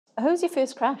Who's your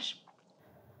first crush?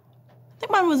 I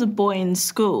think mine was a boy in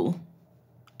school.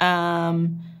 I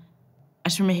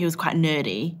just remember he was quite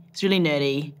nerdy. He was really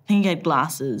nerdy. I think he had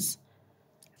glasses.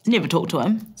 Never talked to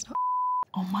him.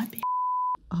 Oh, might be.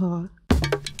 Oh.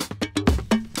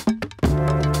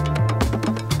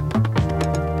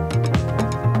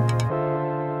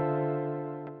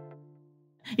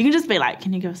 You can just be like,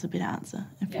 can you give us a better answer?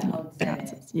 If you want better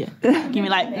answers. Yeah. Give me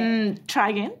like, try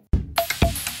again.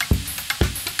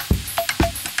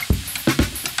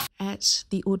 At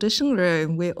the audition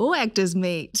room where all actors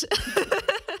meet.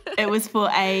 It was for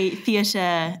a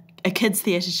kids'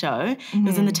 theatre show. It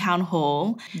was in the town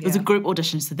hall. It was a group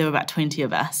audition, so there were about 20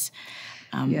 of us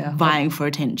vying for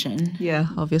attention. Yeah,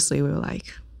 obviously we were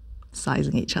like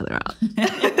sizing each other up.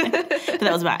 But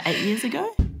that was about 8 years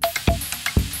ago.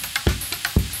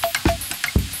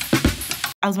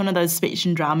 I was one of those speech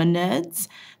and drama nerds,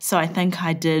 so I think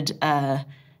I did a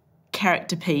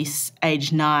character piece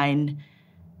age 9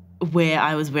 where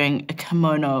I was wearing a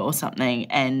kimono or something,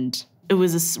 and it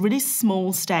was a really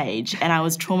small stage, and I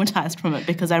was traumatised from it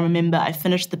because I remember I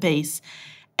finished the piece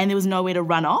and there was nowhere to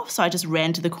run off, so I just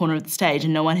ran to the corner of the stage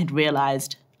and no one had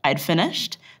realised I'd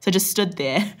finished. So I just stood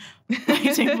there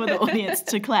waiting for the audience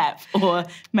to clap or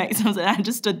make some sense. I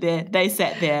just stood there, they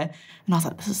sat there, and I was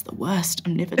like, this is the worst.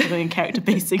 I'm never doing a character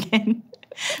piece again.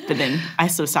 But then I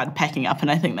sort of started packing up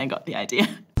and I think they got the idea.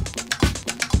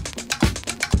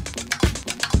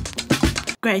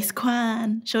 Grace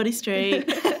Kwan, Shorty Street.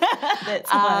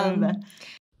 That's what I remember.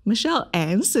 Michelle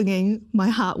Ann singing My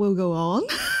Heart Will Go On. Is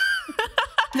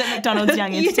that McDonald's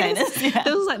Young Entertainers? Yes.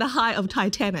 That was like the height of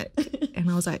Titanic. And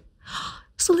I was like,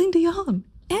 Celine Dion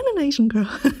and an Asian girl.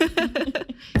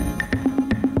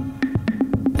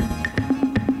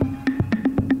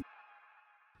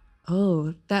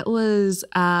 Oh, that was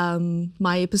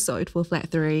my episode for Flat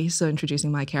 3, so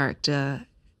introducing my character.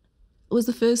 It was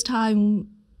the first time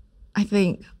I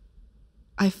think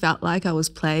I felt like I was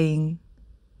playing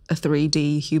a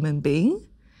 3D human being.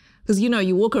 Because, you know,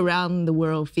 you walk around the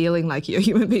world feeling like you're a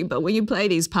human being, but when you play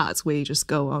these parts where you just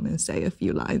go on and say a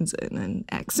few lines in an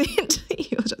accent,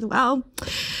 you're just, well, I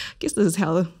guess this is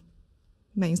how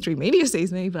mainstream media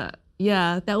sees me. But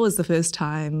yeah, that was the first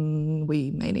time we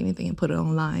made anything and put it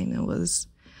online. It was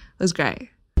great.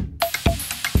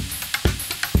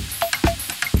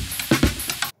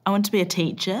 I wanted to be a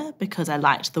teacher because I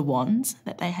liked the wands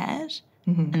that they had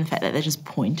and the fact that they just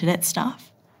pointed at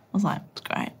stuff. I was like, it's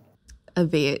great. A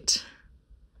vet.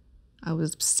 I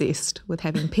was obsessed with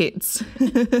having pets.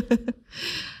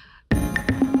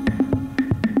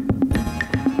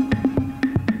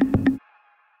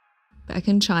 Back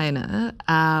in China,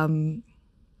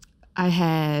 I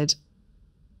had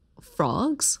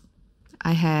frogs,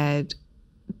 I had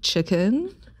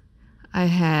chicken, I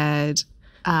had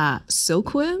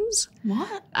silkworms.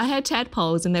 What? I had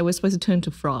tadpoles and they were supposed to turn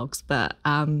to frogs, but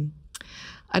I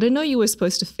didn't know you were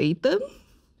supposed to feed them.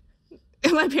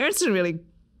 And my parents didn't really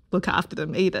look after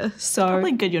them either. So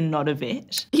Probably good you're not a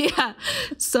vet. yeah.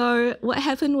 So what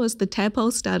happened was the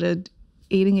tadpoles started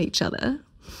eating each other.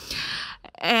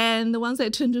 And the ones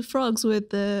that turned to frogs were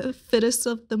the fittest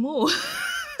of them all.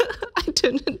 I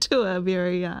turned into a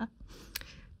very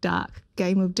dark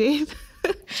game of death.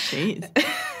 Jeez.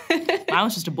 Mine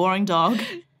was just a boring dog.